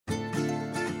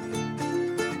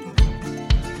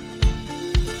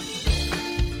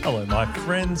Hello, my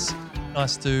friends.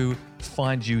 Nice to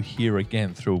find you here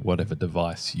again through whatever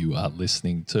device you are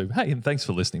listening to. Hey, and thanks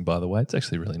for listening, by the way. It's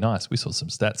actually really nice. We saw some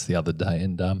stats the other day,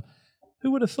 and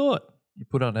who would have thought? You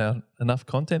put on enough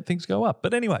content, things go up.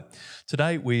 But anyway,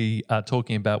 today we are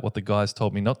talking about what the guys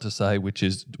told me not to say, which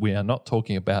is we are not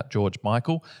talking about George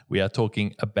Michael. We are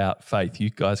talking about faith. You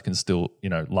guys can still,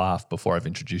 laugh before I've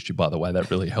introduced you, by the way.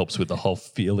 That really helps with the whole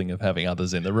feeling of having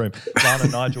others in the room. Lana,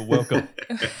 Nigel, welcome.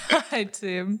 Hi,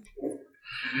 Tim.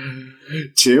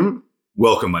 Tim,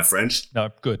 welcome, my friend. No,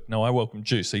 good. No, I welcome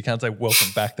you. So you can't say welcome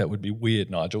back. That would be weird,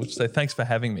 Nigel. Just say thanks for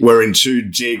having me. We're in two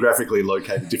differently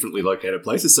located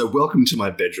places, so welcome to my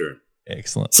bedroom.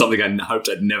 Excellent. Something I hoped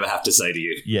I'd never have to say to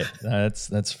you. Yeah,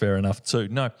 that's fair enough too.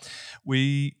 No,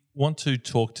 we want to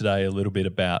talk today a little bit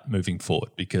about moving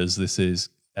forward because this is,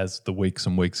 as the weeks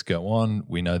and weeks go on,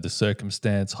 we know the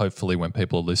circumstance. Hopefully when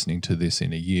people are listening to this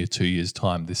in a year, 2 years'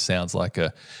 time, this sounds like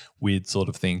a weird sort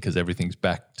of thing because everything's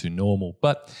back to normal.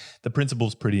 But the principle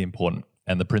is pretty important.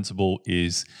 And the principle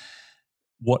is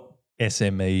what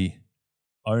SME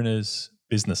owners,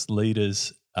 business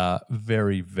leaders are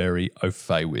very, very au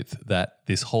fait with, that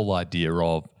this whole idea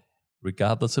of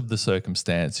regardless of the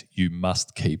circumstance, you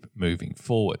must keep moving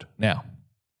forward. Now,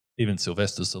 even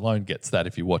Sylvester Stallone gets that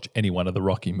if you watch any one of the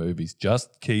Rocky movies.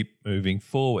 Just keep moving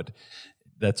forward.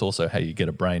 That's also how you get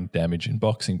a brain damage in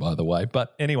boxing, by the way.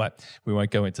 But anyway, we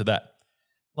won't go into that.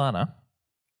 Lana.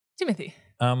 Timothy.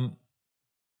 I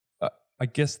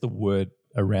guess the word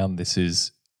around this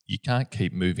is you can't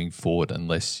keep moving forward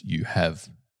unless you have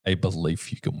a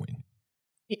belief you can win.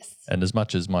 Yes. And as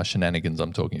much as my shenanigans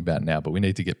I'm talking about now, but we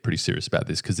need to get pretty serious about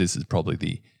this because this is probably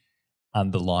the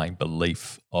underlying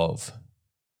belief of,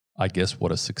 I guess,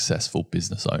 what a successful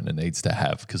business owner needs to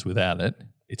have, because without it,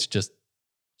 it's just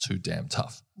too damn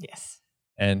tough. Yes.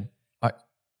 And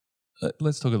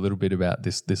let's talk a little bit about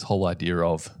this whole idea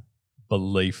of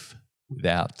belief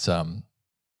without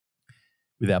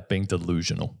being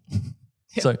delusional.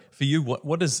 Yeah. So for you,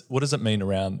 what does it mean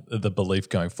around the belief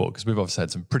going forward? Because we've obviously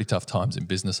had some pretty tough times in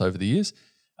business over the years,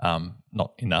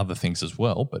 not in other things as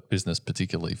well, but business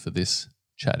particularly for this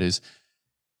chat is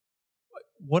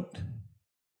what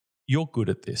you're good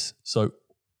at this. So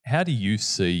how do you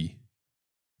see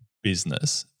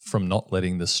business from not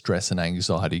letting the stress and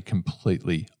anxiety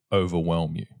completely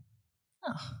overwhelm you?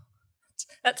 Oh,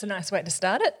 that's a nice way to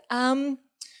start it.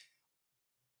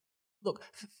 Look,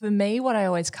 for me, what I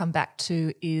always come back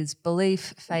to is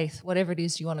belief, faith, whatever it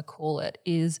is you want to call it,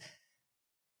 is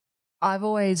I've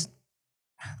always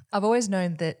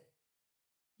known that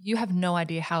you have no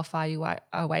idea how far you are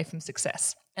away from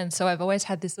success. And so I've always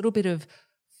had this little bit of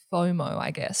FOMO,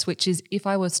 I guess, which is if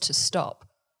I was to stop,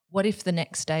 what if the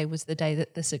next day was the day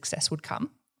that the success would come?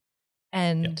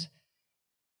 And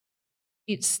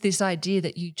it's this idea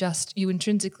that you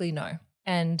intrinsically know.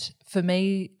 And for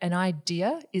me, an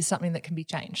idea is something that can be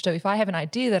changed. So if I have an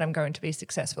idea that I'm going to be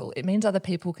successful, it means other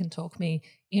people can talk me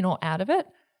in or out of it.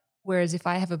 Whereas if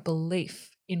I have a belief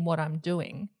in what I'm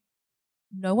doing,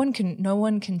 no one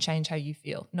can change how you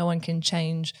feel. No one can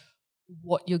change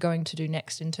what you're going to do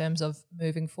next in terms of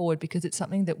moving forward, because it's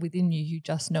something that within you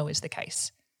just know is the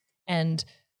case. And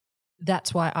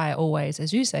that's why I always,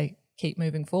 as you say, keep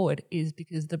moving forward, is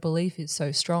because the belief is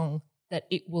so strong that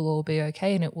it will all be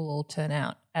okay and it will all turn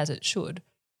out as it should,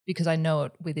 because I know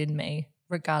it within me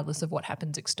regardless of what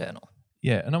happens external.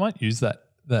 Yeah, and I might use that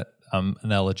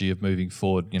analogy of moving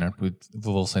forward. We've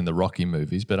all seen the Rocky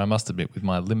movies, but I must admit with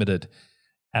my limited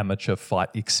amateur fight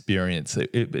experience,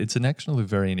 it's an actually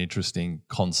very interesting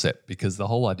concept, because the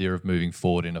whole idea of moving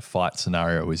forward in a fight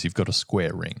scenario is you've got a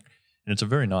square ring. And it's a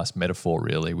very nice metaphor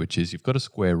really, which is you've got a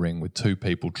square ring with two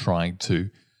people trying to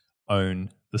own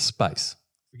the space.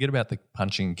 Forget about the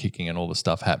punching and kicking and all the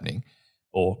stuff happening,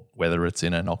 or whether it's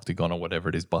in an octagon or whatever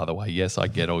it is. By the way, yes, I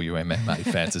get all you MMA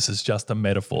fans. This is just a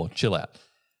metaphor. Chill out.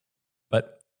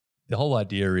 But the whole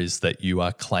idea is that you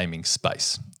are claiming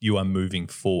space. You are moving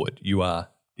forward. You are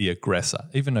the aggressor.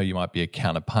 Even though you might be a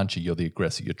counter-puncher, you're the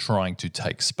aggressor. You're trying to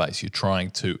take space. You're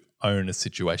trying to own a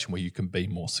situation where you can be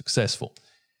more successful.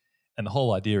 And the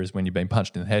whole idea is when you've been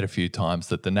punched in the head a few times,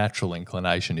 that the natural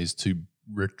inclination is to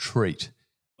retreat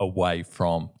away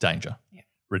from danger,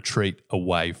 retreat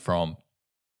away from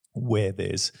where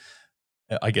there's,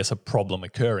 I guess, a problem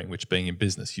occurring, which being in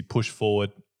business, you push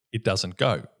forward, it doesn't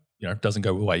go. It doesn't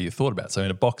go the way you thought about. So in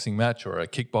a boxing match or a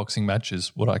kickboxing match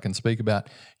is what I can speak about.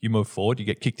 You move forward, you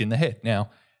get kicked in the head.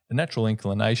 Now, the natural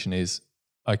inclination is,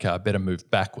 okay, I better move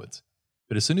backwards.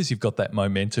 But as soon as you've got that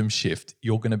momentum shift,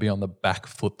 you're going to be on the back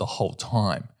foot the whole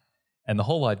time. And the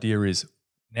whole idea is,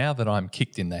 now that I'm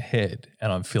kicked in the head and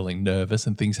I'm feeling nervous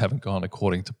and things haven't gone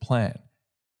according to plan,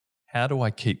 how do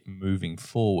I keep moving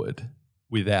forward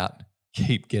without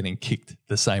keep getting kicked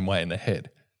the same way in the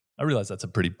head? I realize that's a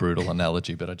pretty brutal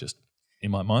analogy, but I just,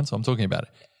 in my mind, so I'm talking about it.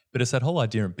 But it's that whole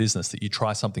idea in business that you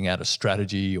try something out of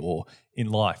strategy, or in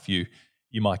life, you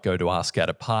might go to ask out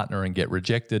a partner and get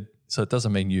rejected. So it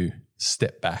doesn't mean you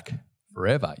step back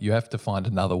forever. You have to find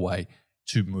another way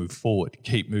to move forward,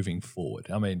 keep moving forward.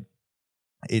 I mean,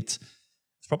 it's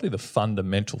probably the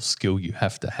fundamental skill you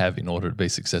have to have in order to be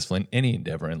successful in any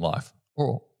endeavor in life,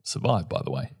 or survive, by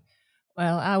the way.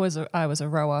 Well, I was a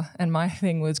rower, and my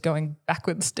thing was going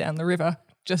backwards down the river.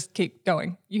 Just keep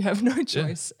going. You have no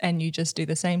choice, and you just do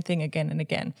the same thing again and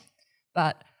again.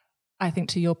 But I think,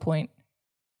 to your point,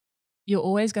 you're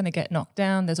always going to get knocked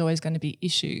down. There's always going to be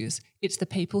issues. It's the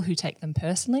people who take them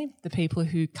personally, the people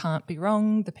who can't be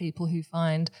wrong, the people who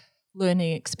find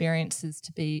learning experiences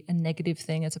to be a negative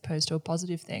thing as opposed to a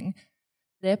positive thing.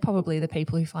 They're probably the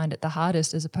people who find it the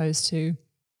hardest, as opposed to,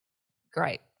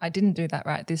 great, I didn't do that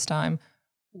right this time.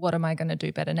 What am I going to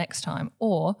do better next time?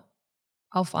 Or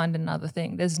I'll find another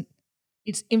thing.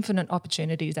 It's infinite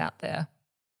opportunities out there.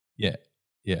 Yeah.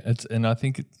 And I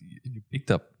think you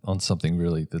picked up on something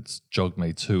really that's jogged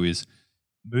me too, is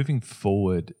moving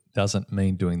forward doesn't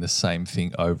mean doing the same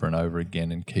thing over and over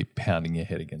again and keep pounding your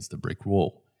head against the brick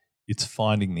wall. It's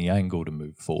finding the angle to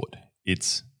move forward.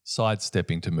 It's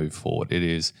sidestepping to move forward. It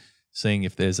is seeing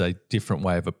if there's a different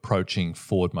way of approaching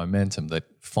forward momentum that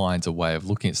finds a way of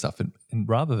looking at stuff. And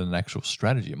rather than an actual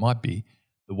strategy, it might be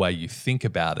the way you think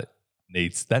about it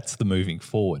that's the moving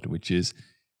forward, which is,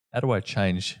 how do I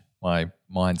change my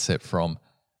mindset from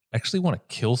actually want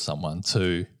to kill someone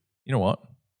to, you know what,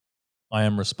 I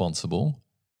am responsible.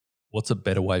 What's a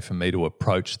better way for me to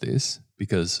approach this?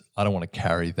 Because I don't want to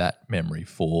carry that memory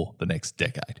for the next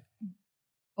decade.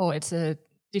 Or it's a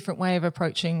different way of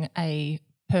approaching a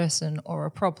person or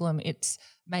a problem. It's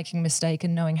making a mistake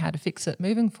and knowing how to fix it.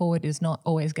 Moving forward is not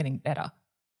always getting better.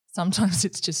 Sometimes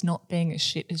it's just not being as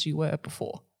shit as you were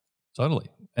before. Totally.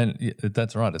 And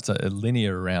that's right. It's a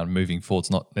linear around moving forward.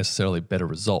 It's not necessarily a better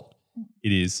result.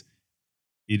 It is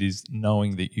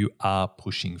knowing that you are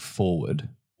pushing forward,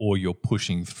 or you're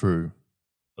pushing through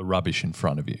the rubbish in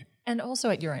front of you. And also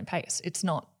at your own pace. It's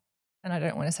not, and I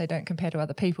don't want to say don't compare to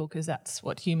other people, because that's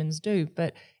what humans do,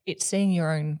 but it's seeing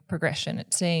your own progression.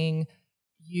 It's seeing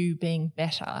you being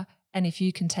better. And if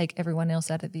you can take everyone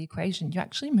else out of the equation, you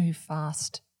actually move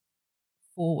fast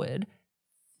forward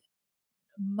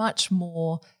much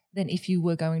more than if you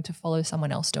were going to follow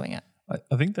someone else doing it.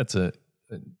 I think that's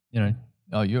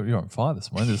you're on fire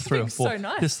this morning. There's three or four. So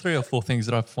nice. There's 3 or 4 things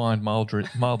that I find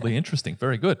mildly interesting.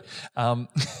 Very good.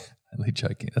 Only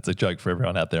joking. That's a joke for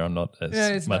everyone out there. I'm not as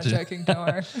it's much. Not joking. Don't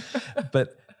worry.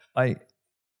 But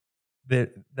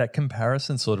that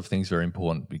comparison sort of thing is very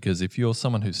important, because if you're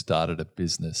someone who started a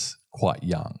business quite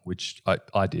young, which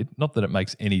I did, not that it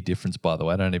makes any difference, by the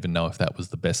way, I don't even know if that was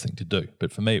the best thing to do,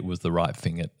 but for me it was the right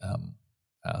thing at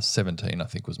 17, I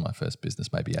think was my first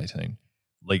business, maybe 18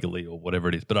 legally or whatever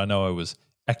it is, but I know I was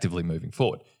actively moving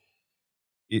forward.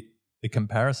 The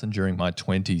comparison during my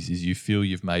 20s is you feel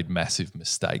you've made massive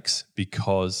mistakes,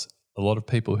 because a lot of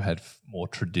people who had more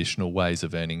traditional ways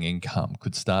of earning income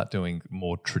could start doing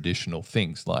more traditional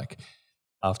things, like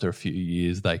after a few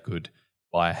years they could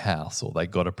buy a house, or they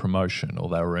got a promotion, or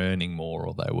they were earning more,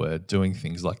 or they were doing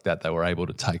things like that. They were able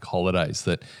to take holidays.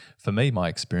 That for me, my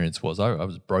experience was I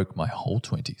was broke my whole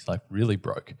 20s, like really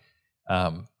broke.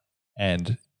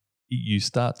 And you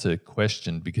start to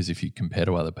question, because if you compare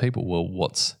to other people, well,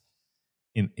 what's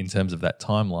in terms of that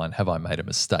timeline, have I made a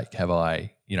mistake? Have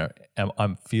I,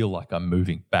 I feel like I'm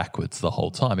moving backwards the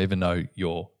whole time, even though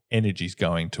your energy's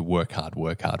going to work hard.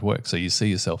 So you see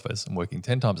yourself as working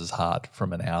 10 times as hard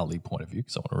from an hourly point of view,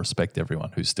 because I want to respect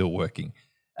everyone who's still working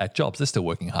at jobs. They're still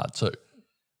working hard too.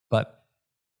 But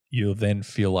you'll then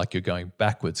feel like you're going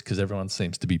backwards, because everyone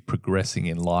seems to be progressing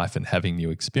in life and having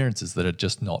new experiences that are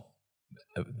just not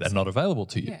available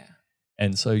to you. Yeah.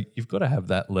 And so you've got to have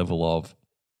that level of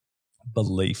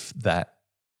belief that,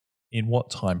 in what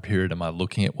time period am I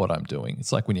looking at what I'm doing?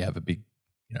 It's like when you have a big,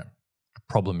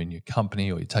 problem in your company,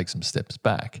 or you take some steps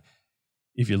back.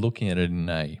 If you're looking at it in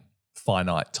a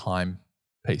finite time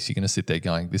piece, you're going to sit there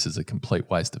going, this is a complete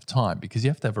waste of time, because you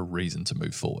have to have a reason to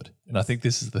move forward. And I think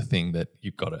this is the thing that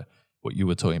you've got to, what you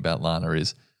were talking about, Lana,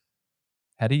 is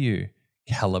how do you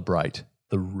calibrate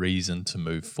the reason to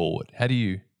move forward? How do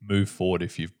you move forward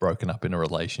if you've broken up in a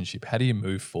relationship? How do you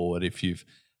move forward if you've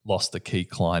lost a key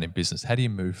client in business? How do you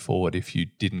move forward if you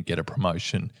didn't get a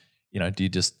promotion? Do you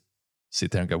just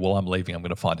sit there and go, well, I'm leaving, I'm going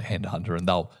to find a headhunter, and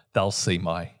they'll see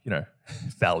my,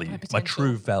 value, my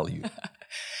true value.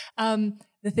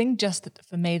 The thing just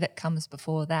for me that comes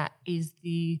before that is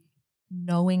the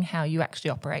knowing how you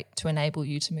actually operate to enable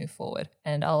you to move forward.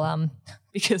 And I'll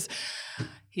because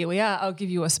here we are, I'll give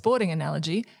you a sporting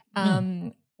analogy.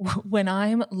 When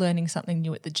I'm learning something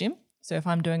new at the gym, so if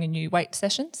I'm doing a new weight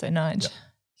session, so Nige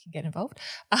can get involved,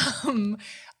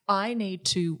 I need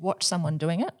to watch someone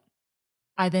doing it.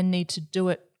 I then need to do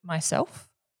it myself,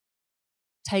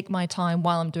 take my time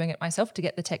while I'm doing it myself to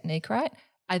get the technique right.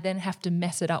 I then have to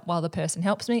mess it up while the person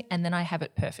helps me, and then I have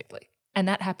it perfectly. And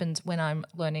that happens when I'm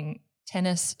learning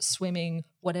tennis, swimming,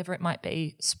 whatever it might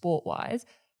be, sport-wise,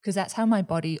 because that's how my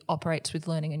body operates with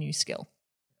learning a new skill.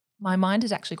 My mind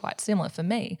is actually quite similar. For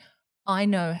me, I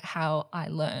know how I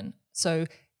learn. So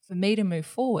for me to move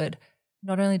forward,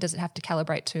 not only does it have to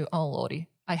calibrate to, oh, Lordy,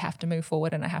 I have to move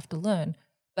forward and I have to learn,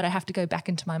 but I have to go back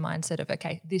into my mindset of,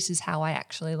 okay, this is how I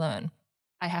actually learn.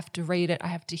 I have to read it, I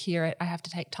have to hear it, I have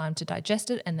to take time to digest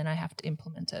it, and then I have to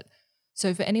implement it.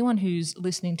 So for anyone who's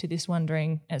listening to this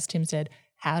wondering, as Tim said,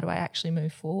 how do I actually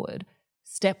move forward?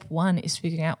 Step one is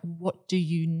figuring out what do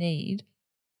you need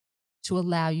to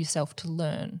allow yourself to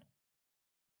learn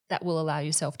that will allow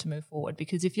yourself to move forward.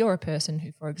 Because if you're a person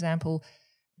who, for example,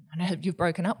 I know you've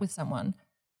broken up with someone,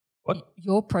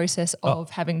 your process of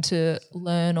having to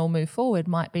learn or move forward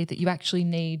might be that you actually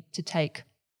need to take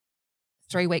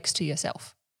 3 weeks to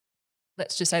yourself.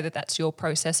 Let's just say that that's your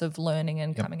process of learning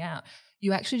and coming out.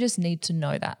 You actually just need to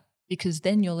know that, because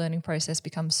then your learning process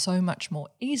becomes so much more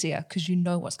easier because you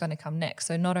know what's going to come next.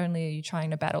 So not only are you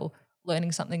trying to battle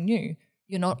learning something new,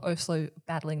 you're not also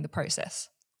battling the process.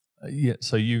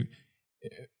 So you,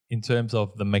 in terms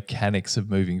of the mechanics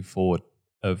of moving forward,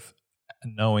 of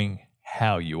knowing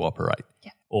how you operate,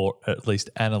 or at least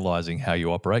analysing how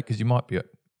you operate, because you might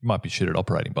be shit at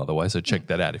operating, by the way. So check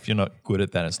that out. If you're not good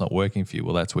at that, it's not working for you.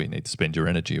 Well, that's where you need to spend your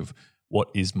energy of what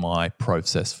is my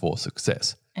process for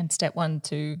success. And step one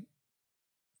to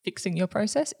fixing your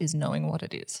process is knowing what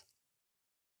it is.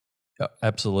 Yeah,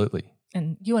 absolutely.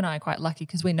 And you and I are quite lucky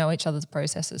because we know each other's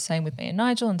processes. Same with me and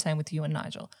Nigel, and same with you and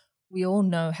Nigel. We all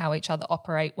know how each other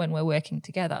operate when we're working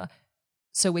together,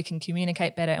 so we can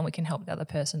communicate better and we can help the other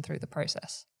person through the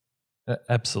process.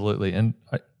 Absolutely. And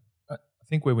I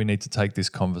think where we need to take this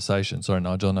conversation, sorry,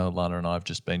 Nigel, I know Lana and I have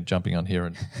just been jumping on here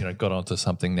and got onto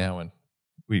something now, and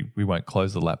we won't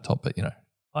close the laptop, but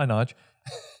hi, Nige.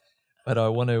 But I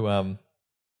want to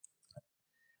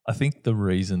I think the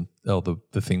reason, or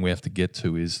the thing we have to get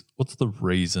to is, what's the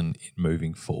reason in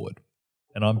moving forward?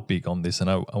 And I'm big on this, and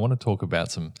I want to talk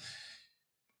about some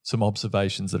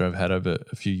observations that I've had over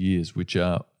a few years, which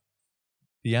are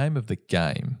the aim of the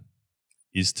game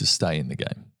is to stay in the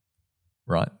game,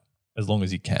 right? As long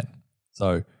as you can.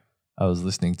 So I was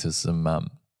listening to some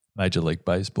Major League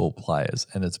Baseball players,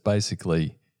 and it's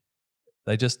basically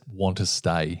they just want to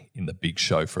stay in the big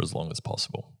show for as long as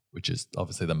possible, which is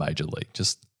obviously the Major League.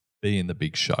 Just be in the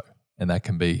big show. And that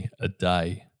can be a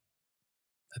day,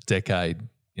 a decade,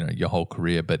 your whole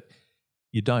career, but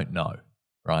you don't know,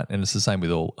 right? And it's the same with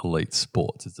all elite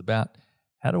sports. It's about,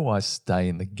 how do I stay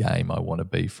in the game I want to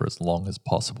be for as long as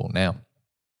possible? Now,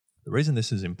 the reason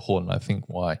this is important, I think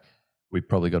why we've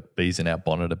probably got bees in our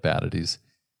bonnet about it, is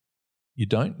you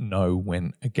don't know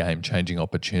when a game-changing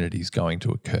opportunity is going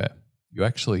to occur. You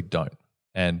actually don't.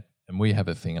 And we have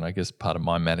a thing, and I guess part of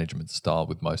my management style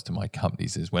with most of my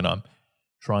companies is when I'm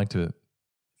trying to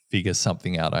figure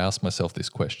something out, I ask myself this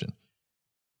question: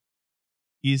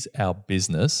 is our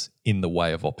business in the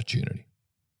way of opportunity?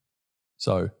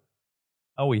 So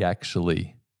are we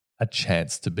actually a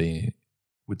chance to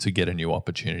get a new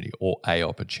opportunity or a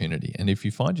opportunity? And if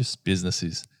you find your business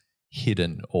is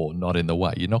hidden or not in the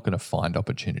way, you're not going to find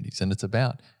opportunities. And it's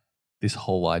about this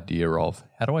whole idea of,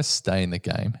 how do I stay in the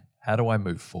game? How do I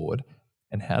move forward?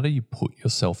 And how do you put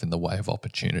yourself in the way of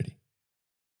opportunity?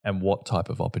 And what type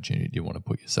of opportunity do you want to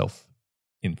put yourself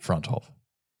in front of?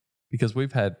 Because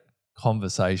we've had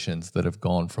conversations that have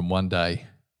gone from one day,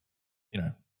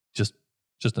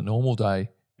 just a normal day,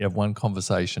 you have one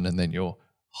conversation and then your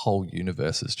whole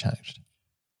universe has changed.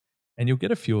 And you'll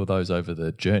get a few of those over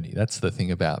the journey. That's the thing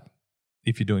about,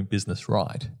 if you're doing business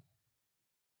right,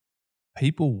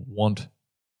 people want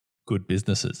good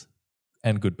businesses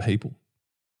and good people.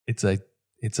 It's a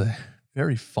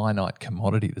very finite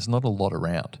commodity. There's not a lot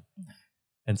around.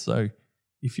 And so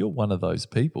if you're one of those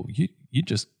people, you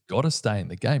just got to stay in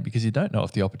the game, because you don't know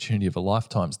if the opportunity of a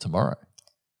lifetime's tomorrow.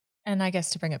 And I guess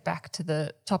to bring it back to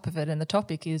the top of it, and the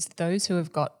topic is those who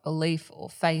have got belief or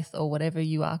faith or whatever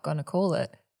you are going to call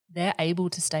it, they're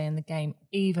able to stay in the game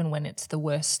even when it's the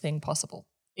worst thing possible,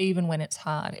 even when it's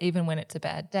hard, even when it's a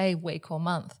bad day, week or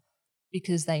month,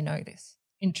 because they know this.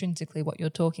 Intrinsically what you're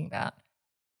talking about.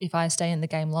 If I stay in the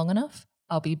game long enough,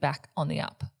 I'll be back on the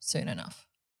up soon enough.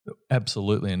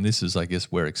 Absolutely. And this is, I guess,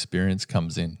 where experience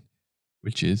comes in,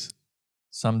 which is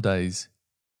some days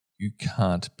you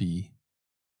can't be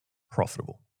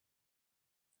profitable.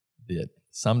 Yet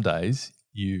some days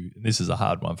this is a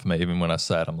hard one for me. Even when I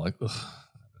say it, I'm like, ugh,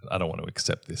 I don't want to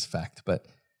accept this fact. But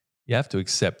you have to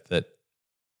accept that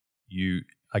you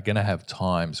are going to have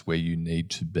times where you need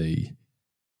to be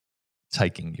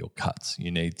taking your cuts.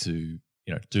 You need to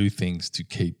do things to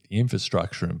keep the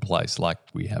infrastructure in place like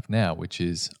we have now, which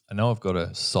is, I know I've got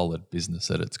a solid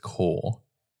business at its core,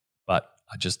 but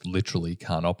I just literally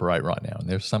can't operate right now. And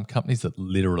there are some companies that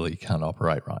literally can't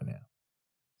operate right now.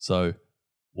 So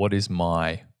what is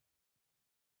my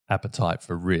appetite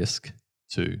for risk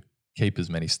to keep as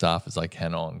many staff as I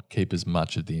can on, keep as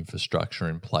much of the infrastructure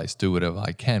in place, do whatever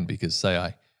I can? Because say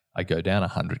I go down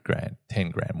 100 grand, 10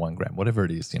 grand, 1 grand, whatever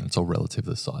it is, it's all relative to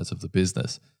the size of the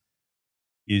business.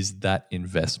 Is that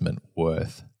investment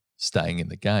worth staying in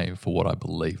the game for what I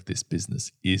believe this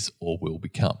business is or will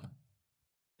become?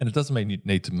 And it doesn't mean you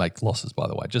need to make losses, by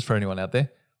the way. Just for anyone out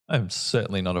there, I'm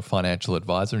certainly not a financial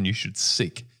advisor, and you should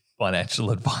seek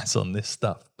financial advice on this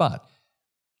stuff. But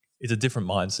it's a different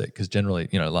mindset because generally,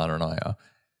 Lana and I are,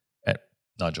 and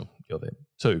Nigel, you're there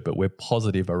too, but we're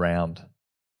positive around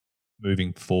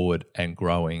moving forward and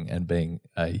growing and being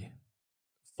a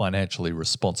financially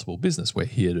responsible business. We're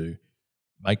here to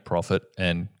make profit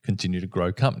and continue to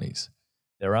grow companies.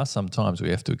 There are some times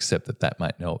we have to accept that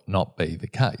might not be the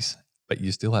case, but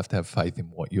you still have to have faith in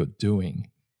what you're doing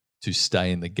to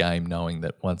stay in the game, knowing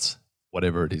that once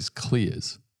whatever it is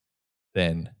clears,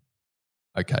 then,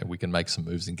 okay, we can make some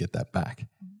moves and get that back.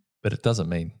 But it doesn't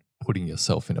mean putting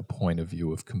yourself in a point of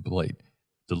view of complete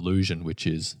delusion, which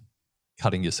is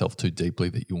cutting yourself too deeply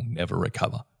that you'll never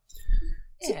recover.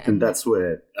 Yeah. And that's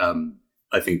where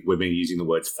I think we've been using the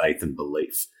words faith and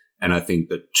belief. And I think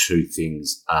that two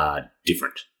things are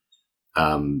different.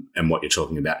 And what you're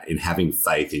talking about in having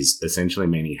faith is essentially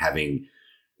meaning having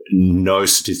no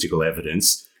statistical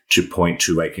evidence to point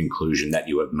to a conclusion that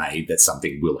you have made that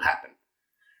something will happen.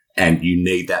 And you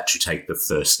need that to take the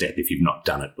first step if you've not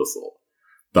done it before.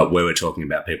 But where we're talking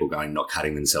about people not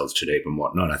cutting themselves too deep and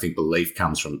whatnot, I think belief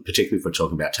comes from, particularly if we're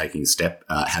talking about taking a step,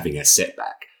 having a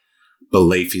setback.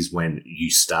 Belief is when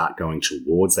you start going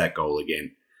towards that goal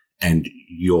again and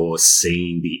you're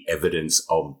seeing the evidence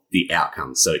of the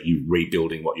outcome. So you're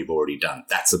rebuilding what you've already done.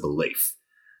 That's a belief.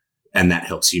 And that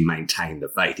helps you maintain the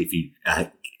faith. If you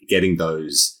are getting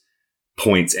those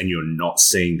points and you're not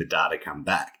seeing the data come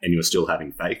back and you're still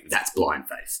having faith, that's blind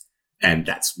faith. And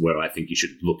that's where I think you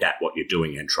should look at what you're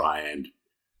doing and try and,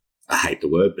 I hate the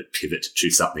word, but pivot to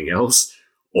something else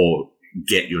or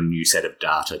get your new set of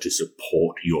data to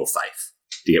support your faith.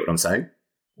 Do you get what I'm saying?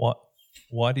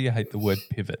 Why do you hate the word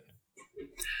pivot?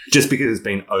 Just because it's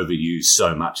been overused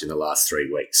so much in the last 3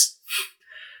 weeks.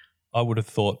 I would have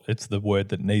thought it's the word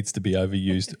that needs to be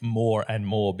overused more and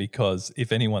more, because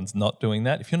if anyone's not doing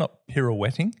that, if you're not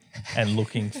pirouetting and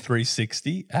looking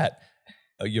 360 at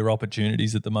your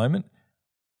opportunities at the moment,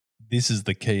 this is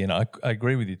the key. And I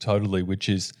agree with you totally, which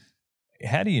is,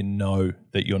 how do you know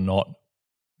that you're not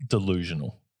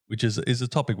delusional, which is a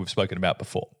topic we've spoken about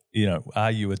before.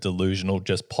 Are you a delusional,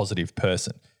 just positive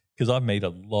person? Because I've met a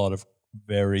lot of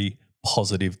very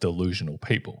positive, delusional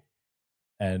people.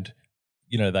 And,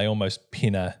 they almost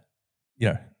pin a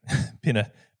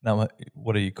number,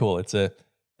 what do you call it?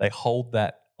 They hold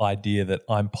that idea that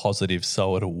I'm positive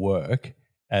so it'll work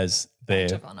as their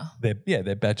badge of honor.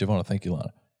 Their badge of honor. Thank you,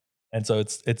 Lana. And so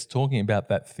it's talking about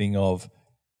that thing of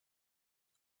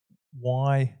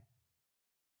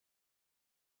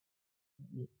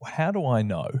how do I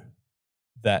know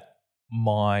that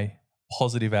my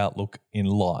positive outlook in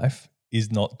life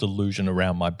is not delusion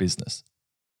around my business?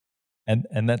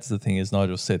 And that's the thing, as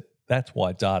Nigel said, that's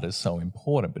why data is so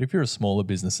important. But if you're a smaller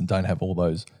business and don't have all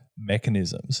those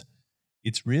mechanisms,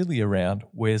 it's really around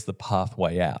where's the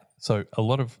pathway out. So a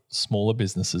lot of smaller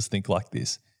businesses think like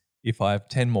this: if I have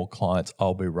 10 more clients,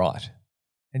 I'll be right.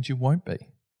 And you won't be.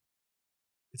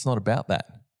 It's not about that.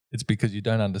 It's because you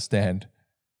don't understand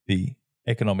the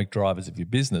economic drivers of your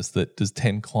business. That does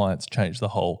 10 clients change the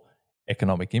whole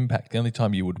economic impact? The only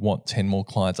time you would want 10 more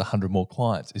clients, 100 more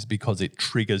clients, is because it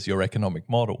triggers your economic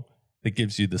model that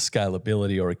gives you the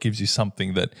scalability, or it gives you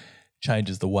something that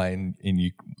changes the way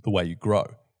the way you grow.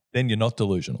 Then you're not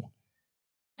delusional.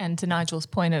 And to Nigel's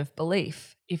point of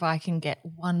belief, if I can get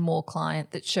one more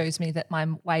client that shows me that my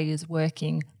way is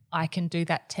working, I can do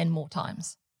that 10 more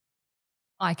times.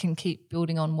 I can keep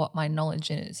building on what my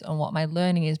knowledge is and what my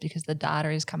learning is, because the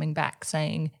data is coming back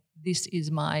saying this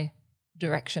is my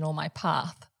direction or my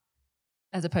path,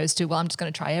 as opposed to, well, I'm just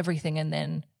going to try everything and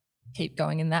then keep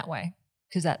going in that way.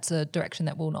 because that's a direction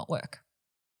that will not work.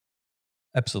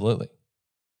 Absolutely.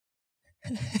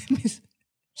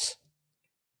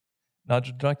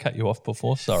 Nigel, did I cut you off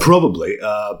before? Sorry. Probably,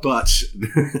 but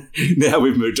now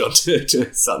we've moved on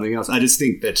to something else. I just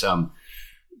think that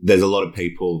there's a lot of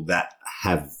people that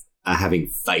are having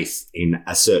faith in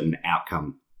a certain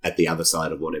outcome at the other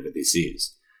side of whatever this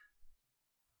is.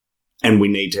 And we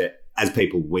need to, as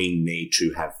people, we need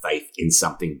to have faith in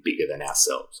something bigger than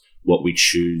ourselves. What we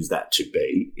choose that to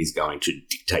be is going to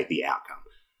dictate the outcome.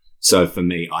 So for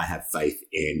me, I have faith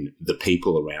in the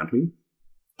people around me.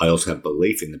 I also have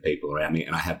belief in the people around me,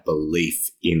 and I have belief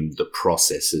in the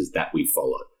processes that we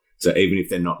follow. So even if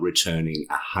they're not returning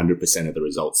 100% of the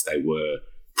results they were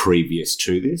previous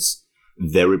to this,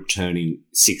 they're returning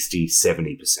 60,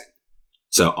 70%.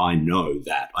 So I know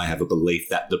that I have a belief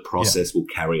that the process will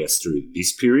carry us through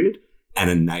this period and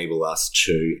enable us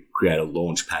to create a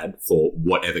launch pad for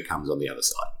whatever comes on the other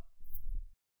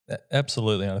side.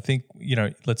 Absolutely. And I think,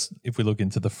 if we look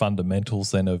into the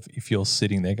fundamentals then of if you're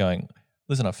sitting there going,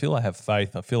 listen, I feel I have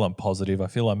faith, I feel I'm positive, I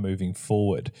feel I'm moving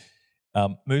forward.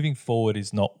 Moving forward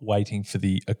is not waiting for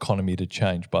the economy to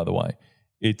change, by the way.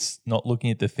 It's not looking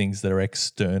at the things that are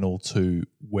external to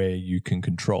where you can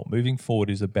control. Moving forward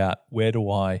is about where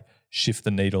do I shift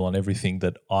the needle on everything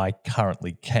that I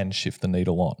currently can shift the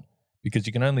needle on. Because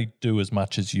you can only do as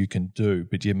much as you can do,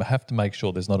 but you have to make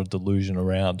sure there's not a delusion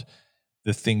around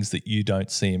the things that you don't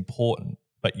see important,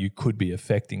 but you could be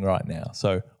affecting right now.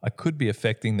 So I could be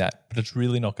affecting that, but it's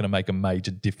really not going to make a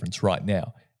major difference right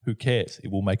now. Who cares?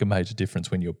 It will make a major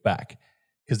difference when you're back,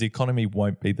 because the economy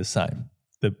won't be the same.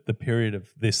 The period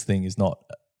of this thing is not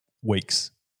weeks,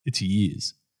 it's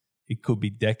years. It could be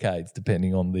decades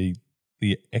depending on the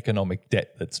economic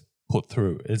debt that's put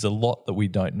through. There's a lot that we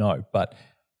don't know, but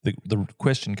the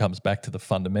question comes back to the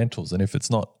fundamentals. And if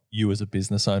it's not you as a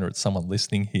business owner, it's someone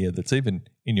listening here that's even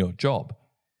in your job,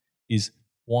 is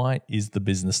why is the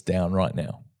business down right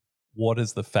now? What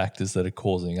is the factors that are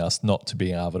causing us not to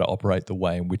be able to operate the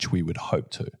way in which we would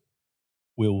hope to?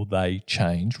 Will they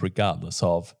change regardless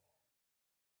of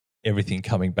everything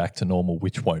coming back to normal,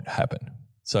 which won't happen?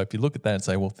 So if you look at that and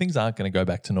say, well, things aren't going to go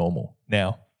back to normal.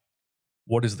 Now,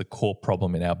 what is the core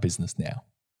problem in our business now?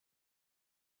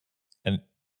 And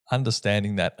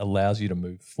understanding that allows you to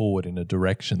move forward in a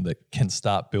direction that can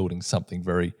start building something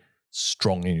very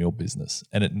strong in your business.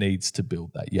 And it needs to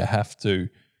build that. You have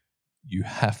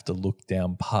to look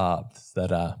down paths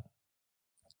that are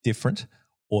different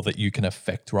or that you can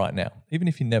affect right now. Even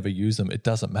if you never use them, it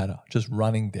doesn't matter. Just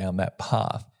running down that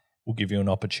path will give you an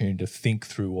opportunity to think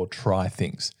through or try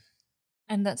things.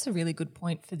 And that's a really good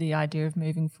point for the idea of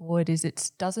moving forward, is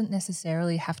it doesn't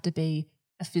necessarily have to be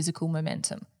a physical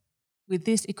momentum. With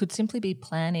this, it could simply be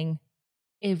planning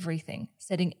everything,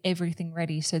 setting everything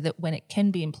ready so that when it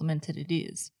can be implemented, it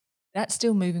is. That's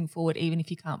still moving forward even if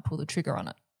you can't pull the trigger on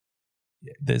it.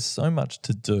 Yeah, there's so much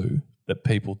to do that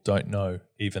people don't know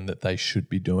even that they should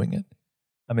be doing it.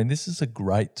 I mean, this is a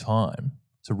great time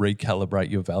to recalibrate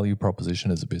your value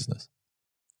proposition as a business.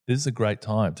 This is a great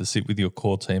time to sit with your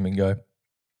core team and go,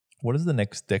 what does the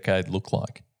next decade look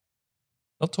like?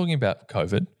 Not talking about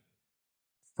COVID,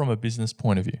 from a business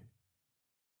point of view.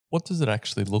 What does it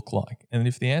actually look like? And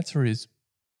if the answer is,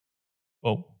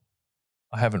 well,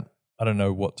 I don't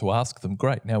know what to ask them,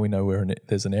 great. Now we know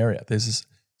there's an area. There's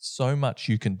so much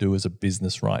you can do as a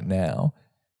business right now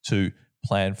to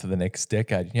plan for the next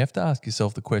decade. And you have to ask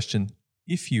yourself the question,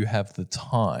 if you have the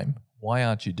time, why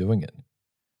aren't you doing it?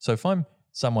 So if I'm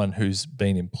someone who's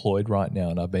been employed right now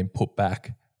and I've been put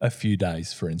back a few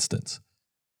days, for instance,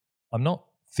 I'm not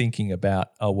thinking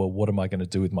about, oh, well, what am I going to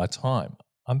do with my time?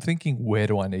 I'm thinking, where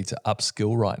do I need to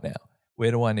upskill right now?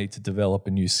 Where do I need to develop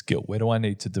a new skill? Where do I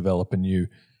need to develop a new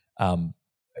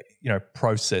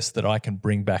process that I can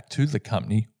bring back to the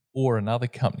company or another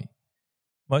company?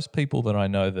 Most people that I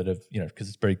know that have, because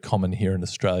it's very common here in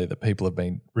Australia that people have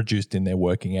been reduced in their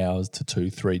working hours to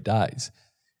 2-3 days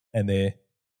and they're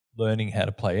learning how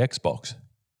to play Xbox.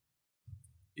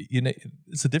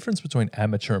 It's the difference between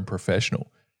amateur and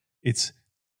professional. It's,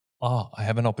 I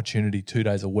have an opportunity 2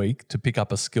 days a week to pick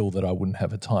up a skill that I wouldn't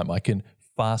have a time. I can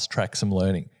fast track some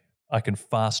learning. I can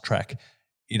fast track,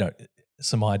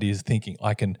 some ideas of thinking.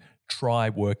 I can try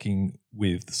working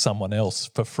with someone else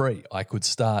for free. I could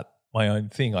start my own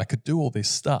thing. I could do all this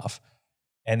stuff.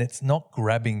 And it's not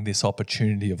grabbing this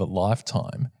opportunity of a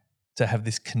lifetime to have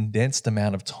this condensed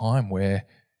amount of time where,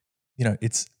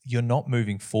 you're not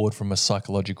moving forward from a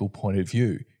psychological point of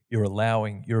view. You're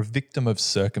a victim of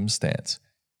circumstance.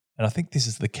 And I think this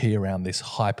is the key around this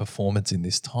high performance in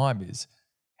this time is,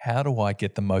 how do I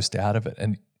get the most out of it?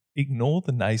 And ignore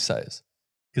the naysayers.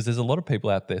 because there's a lot of people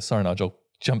out there. Sorry, Nigel,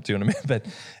 jump to you in a minute, but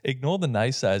ignore the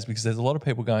naysayers, because there's a lot of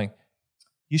people going,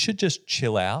 you should just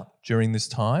chill out during this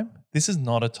time. This is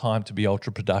not a time to be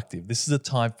ultra productive. This is a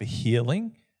time for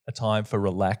healing, a time for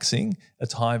relaxing, a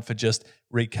time for just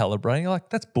recalibrating. Like,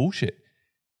 that's bullshit.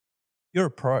 You're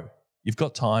a pro. You've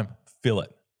got time. Fill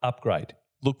it. Upgrade.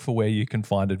 Look for where you can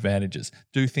find advantages.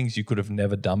 Do things you could have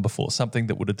never done before. Something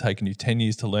that would have taken you 10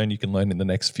 years to learn, you can learn in the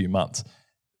next few months.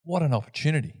 What an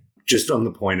opportunity. Just on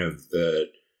the point of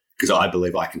because I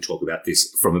believe I can talk about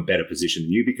this from a better position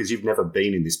than you, because you've never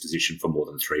been in this position for more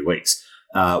than 3 weeks,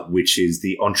 which is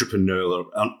the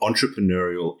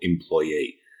entrepreneurial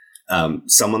employee,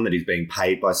 someone that is being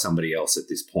paid by somebody else at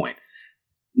this point.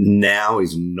 Now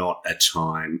is not a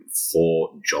time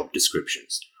for job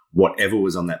descriptions. Whatever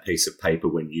was on that piece of paper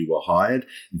when you were hired,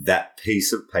 that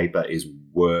piece of paper is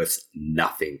worth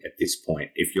nothing at this point.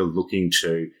 If you're looking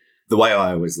to, the way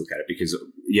I always look at it, because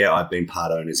I've been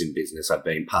part owners in business, I've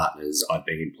been partners, I've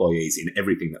been employees in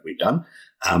everything that we've done.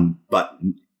 But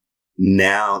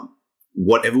now,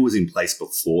 whatever was in place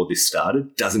before this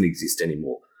started doesn't exist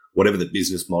anymore. Whatever the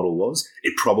business model was,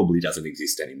 it probably doesn't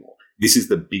exist anymore. This is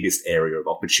the biggest area of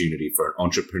opportunity for an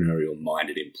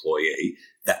entrepreneurial-minded employee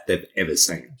that they've ever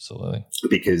seen. Absolutely.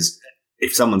 Because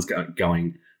if someone's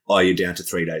going, oh, you're down to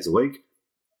 3 days a week.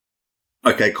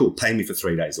 Okay, cool. Pay me for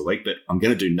 3 days a week, but I'm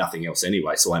going to do nothing else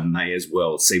anyway. So I may as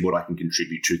well see what I can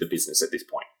contribute to the business at this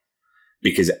point.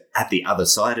 Because at the other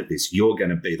side of this, you're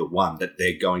going to be the one that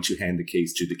they're going to hand the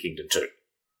keys to the kingdom to.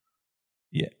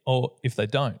 Yeah. Or if they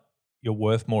don't, you're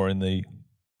worth more in the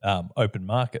open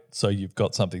market. So you've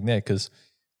got something there, because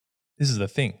this is the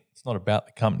thing. It's not about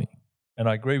the company. And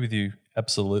I agree with you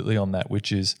absolutely on that,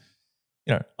 which is,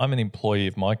 I'm an employee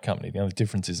of my company. The only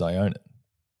difference is I own it.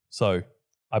 So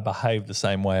I behave the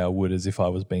same way I would as if I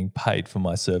was being paid for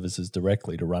my services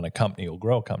directly to run a company or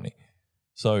grow a company.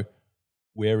 So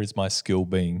where is my skill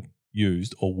being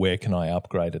used, or where can I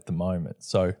upgrade at the moment?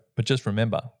 So, but just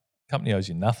remember, company owes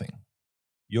you nothing.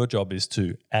 Your job is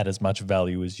to add as much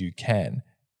value as you can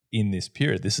in this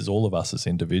period. This is all of us as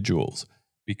individuals,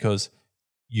 because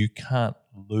you can't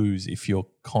lose if you're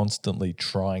constantly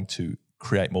trying to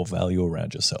create more value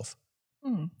around yourself.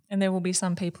 And there will be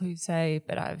some people who say,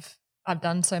 but I've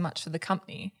done so much for the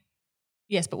company.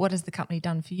 Yes, but what has the company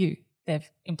done for you? They've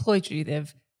employed you,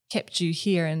 they've kept you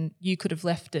here, and you could have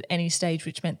left at any stage,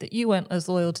 which meant that you weren't as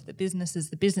loyal to the business as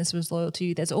the business was loyal to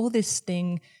you. There's all this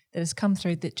thing that has come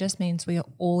through that just means we are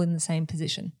all in the same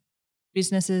position.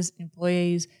 Businesses,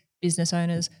 employees, business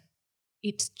owners.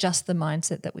 It's just the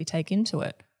mindset that we take into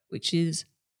it, which is,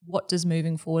 what does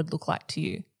moving forward look like to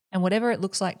you? And whatever it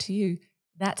looks like to you,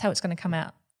 that's how it's going to come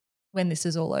out when this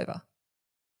is all over,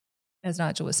 as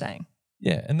Nigel was saying.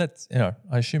 Yeah, and that's,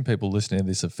 I assume people listening to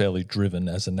this are fairly driven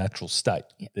as a natural state.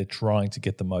 Yep. They're trying to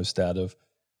get the most out of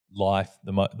life,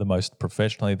 the most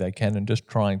professionally they can, and just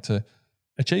trying to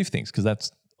achieve things, because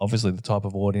that's obviously the type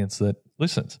of audience that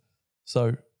listens.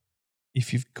 So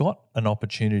if you've got an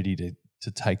opportunity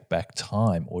to take back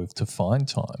time, or to find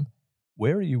time,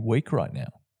 where are you weak right now?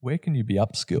 Where can you be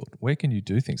upskilled? Where can you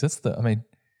do things?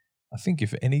 I think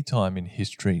if any time in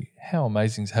history, how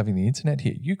amazing is having the internet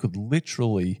here? You could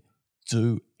literally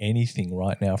do anything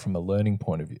right now from a learning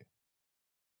point of view.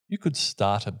 You could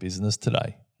start a business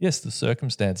today. Yes, the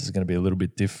circumstances are going to be a little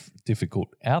bit difficult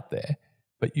out there,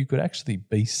 but you could actually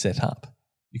be set up.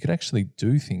 You could actually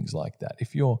do things like that.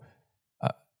 If you're,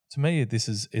 to me,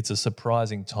 it's a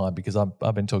surprising time, because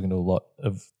I've been talking to a lot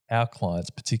of our clients,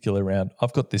 particularly around,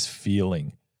 I've got this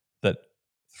feeling that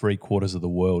 3/4 of the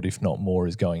world, if not more,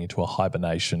 is going into a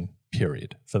hibernation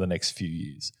period for the next few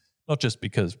years. Not just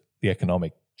because the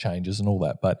economic changes and all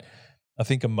that, but I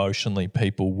think emotionally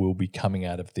people will be coming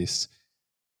out of this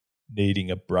needing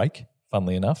a break,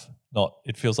 funnily enough.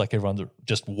 It feels like everyone's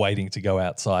just waiting to go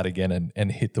outside again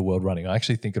and hit the world running. I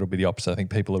actually think it'll be the opposite. I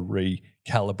think people are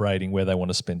recalibrating where they want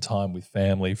to spend time with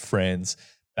family, friends,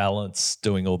 balance,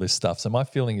 doing all this stuff. So my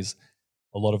feeling is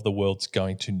a lot of the world's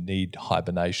going to need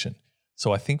hibernation.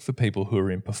 So I think for people who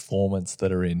are in performance,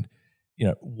 that are in,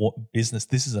 what business,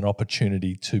 this is an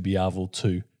opportunity to be able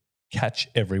to catch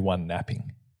everyone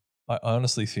napping. I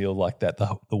honestly feel like that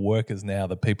the workers now,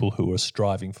 the people who are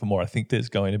striving for more, I think there's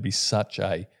going to be such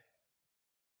a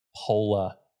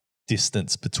polar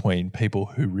distance between people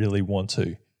who really want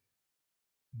to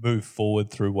move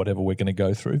forward through whatever we're going to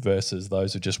go through versus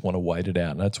those who just want to wait it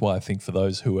out. And that's why I think for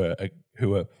those who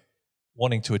are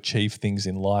wanting to achieve things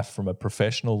in life from a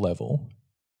professional level,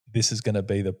 this is going to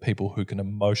be the people who can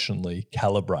emotionally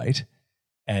calibrate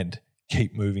and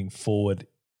keep moving forward.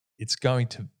 It's going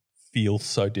to feel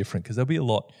so different, because there'll be a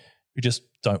lot who just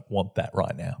don't want that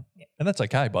right now. Yeah. And that's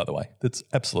okay, by the way. That's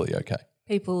absolutely okay.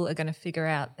 People are going to figure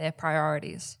out their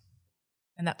priorities,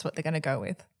 and that's what they're going to go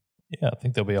with. Yeah, I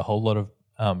think there'll be a whole lot of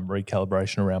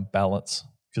recalibration around balance,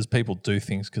 because people do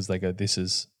things because they go, this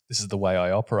is the way I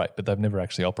operate, but they've never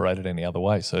actually operated any other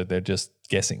way. So they're just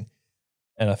guessing.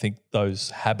 And I think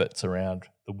those habits around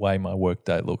the way my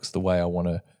workday looks, the way I want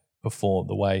to perform,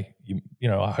 the way,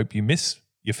 I hope you miss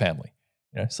your family.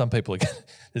 Some people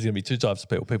there's going to be two types of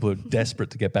people who are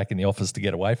desperate to get back in the office to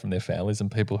get away from their families, and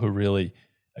people who really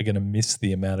are going to miss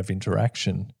the amount of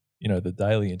interaction, the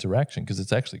daily interaction, because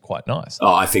it's actually quite nice.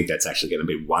 Oh, I think that's actually going to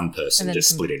be one person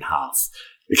just split in half,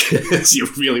 because you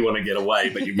really want to get away,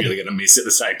 but you're really going to miss at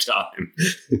the same time.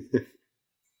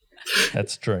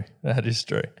 That's true. That is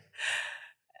true.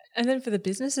 And then for the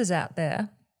businesses out there,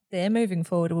 they're moving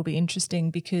forward. It will be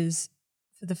interesting because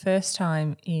for the first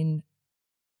time in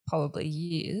probably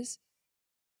years,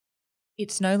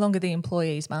 it's no longer the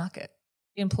employees' market.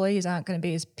 The employees aren't going to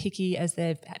be as picky as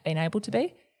they've been able to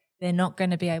be. They're not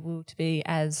going to be able to be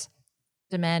as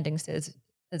demanding as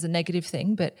a negative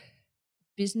thing, but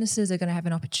businesses are going to have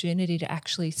an opportunity to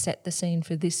actually set the scene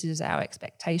for this is our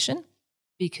expectation,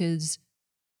 because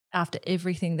after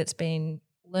everything that's been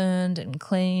learned and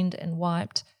cleaned and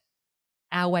wiped,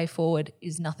 our way forward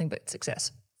is nothing but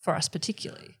success for us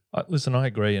particularly. Listen, I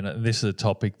agree, and this is a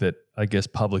topic that I guess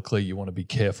publicly you want to be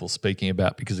careful speaking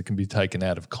about because it can be taken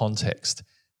out of context.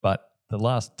 But the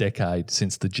last decade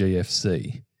since the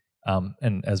GFC,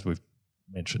 and as we've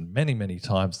mentioned many, many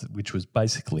times, which was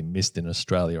basically missed in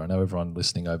Australia. I know everyone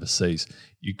listening overseas,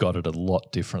 you got it a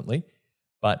lot differently.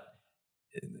 But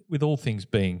with all things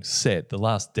being said, the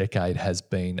last decade has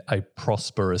been a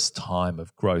prosperous time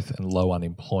of growth and low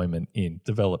unemployment in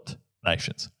developed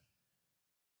nations.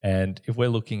 And if we're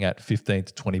looking at 15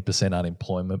 to 20%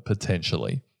 unemployment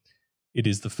potentially, it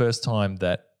is the first time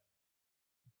that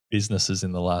businesses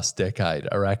in the last decade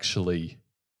are actually,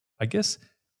 I guess,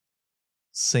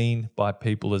 seen by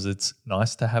people as it's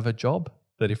nice to have a job,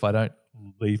 that if I don't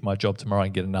leave my job tomorrow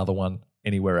and get another one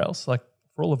anywhere else, like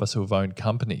for all of us who have owned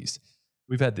companies,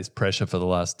 we've had this pressure for the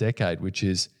last decade, which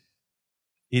is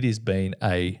it has been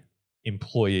a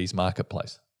employees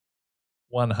marketplace.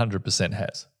 100%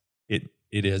 has.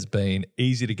 It has been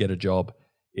easy to get a job.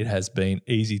 It has been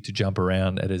easy to jump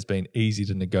around. It has been easy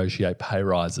to negotiate pay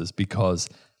rises because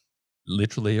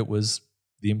literally it was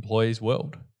the employee's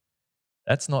world.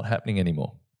 That's not happening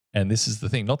anymore. And this is the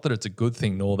thing, not that it's a good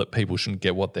thing nor that people shouldn't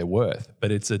get what they're worth,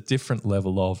 but it's a different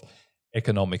level of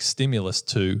economic stimulus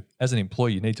to, as an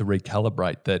employee, you need to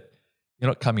recalibrate that you're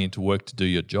not coming into work to do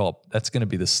your job. That's going to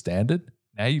be the standard.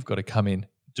 Now you've got to come in,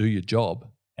 do your job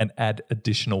and add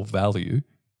additional value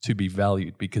to be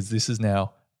valued, because this is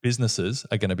now businesses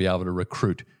are going to be able to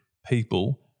recruit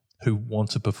people who want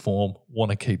to perform,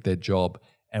 want to keep their job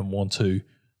and want to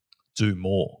do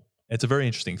more. It's a very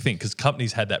interesting thing because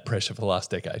companies had that pressure for the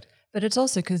last decade. But it's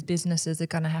also because businesses are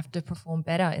going to have to perform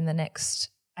better in the next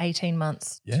 18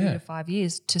 months, 2 to 5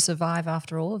 years to survive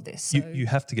after all of this. So, you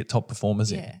have to get top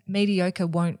performers in. Mediocre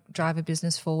won't drive a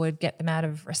business forward, get them out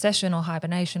of recession or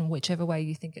hibernation, whichever way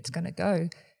you think it's going to go.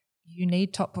 You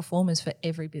need top performers for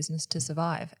every business to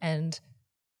survive, and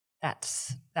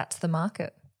that's the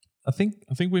market. I think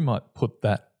we might put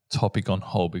that topic on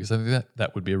hold because I think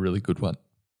that would be a really good one.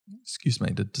 Excuse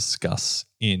me, to discuss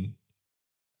in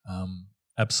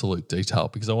absolute detail,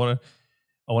 because I want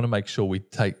to make sure we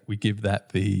give that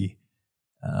the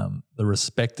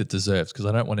respect it deserves, because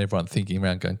I don't want everyone thinking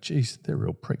around going, geez, they're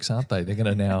real pricks, aren't they? They're going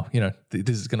to now,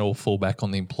 this is going to all fall back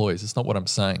on the employees. It's not what I'm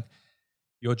saying.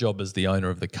 Your job as the owner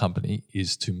of the company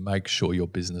is to make sure your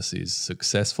business is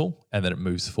successful and that it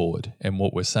moves forward. And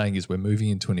what we're saying is we're moving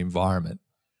into an environment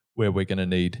where we're going to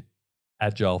need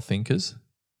agile thinkers,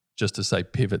 just to say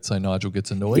pivot so Nigel gets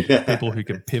annoyed, people who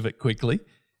can pivot quickly,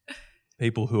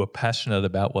 people who are passionate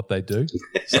about what they do.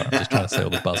 So I'm just trying to say all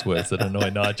the buzzwords that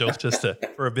annoy Nigel just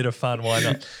for a bit of fun, why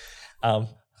not?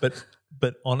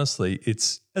 But honestly,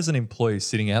 it's, as an employee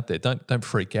sitting out there, don't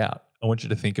freak out. I want you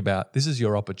to think about, this is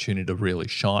your opportunity to really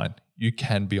shine. You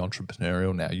can be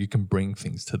entrepreneurial now. You can bring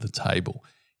things to the table.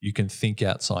 You can think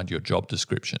outside your job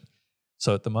description.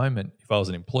 So at the moment, if I was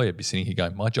an employee, I'd be sitting here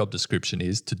going, my job description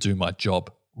is to do my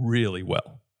job really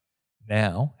well.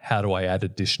 Now, how do I add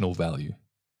additional value?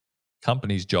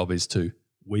 Company's job is to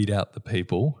weed out the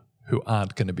people who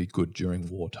aren't going to be good during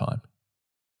wartime,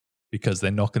 because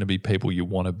they're not going to be people you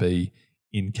want to be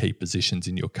in key positions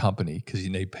in your company, because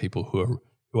you need people who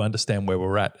understand where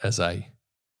we're at as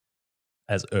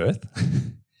Earth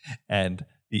and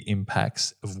the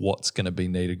impacts of what's going to be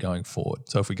needed going forward.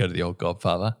 So if we go to the old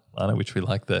Godfather, Lana, which we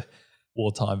like, the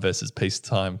wartime versus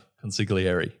peacetime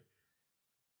consigliere,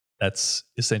 that's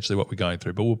essentially what we're going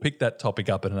through. But we'll pick that topic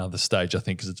up at another stage, I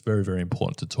think, because it's very, very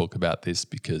important to talk about this,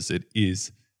 because it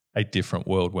is a different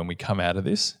world when we come out of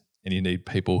this, and you need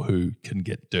people who can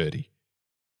get dirty.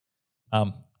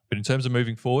 But in terms of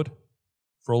moving forward,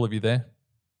 for all of you there,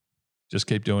 just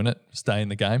keep doing it. Stay in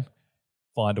the game.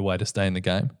 Find a way to stay in the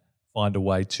game. Find a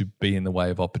way to be in the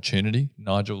way of opportunity.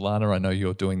 Nigel, Lana, I know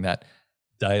you're doing that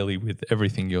daily with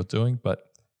everything you're doing,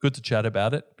 but good to chat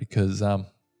about it, because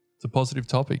it's a positive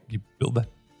topic. You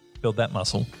build that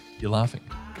muscle. You're laughing.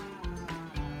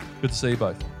 Good to see you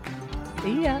both.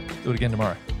 See ya. Do it again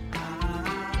tomorrow.